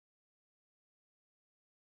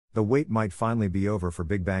the wait might finally be over for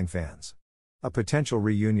Big Bang fans. A potential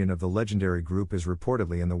reunion of the legendary group is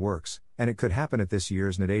reportedly in the works, and it could happen at this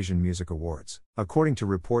year's Asian Music Awards. According to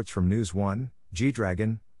reports from News One,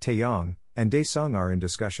 G-Dragon, Taeyong, and Daesung are in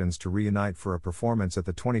discussions to reunite for a performance at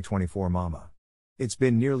the 2024 MAMA. It's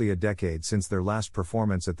been nearly a decade since their last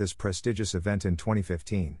performance at this prestigious event in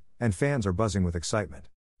 2015, and fans are buzzing with excitement.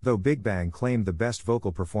 Though Big Bang claimed the Best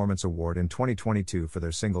Vocal Performance Award in 2022 for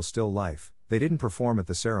their single Still Life, they didn't perform at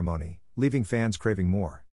the ceremony, leaving fans craving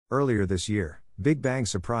more. Earlier this year, Big Bang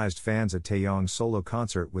surprised fans at Taeyong's solo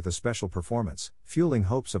concert with a special performance, fueling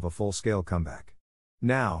hopes of a full-scale comeback.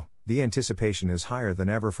 Now, the anticipation is higher than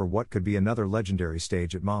ever for what could be another legendary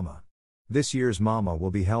stage at MAMA. This year's MAMA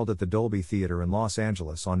will be held at the Dolby Theatre in Los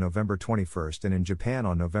Angeles on November 21st and in Japan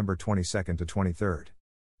on November 22nd to 23rd.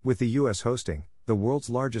 With the US hosting, the world's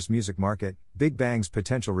largest music market, Big Bang's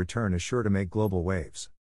potential return is sure to make global waves.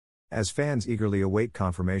 As fans eagerly await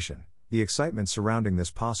confirmation, the excitement surrounding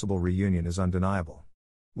this possible reunion is undeniable.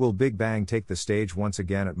 Will Big Bang take the stage once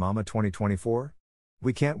again at MAMA 2024?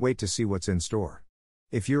 We can't wait to see what's in store.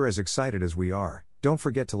 If you're as excited as we are, don't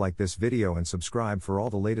forget to like this video and subscribe for all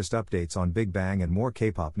the latest updates on Big Bang and more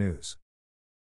K-pop news.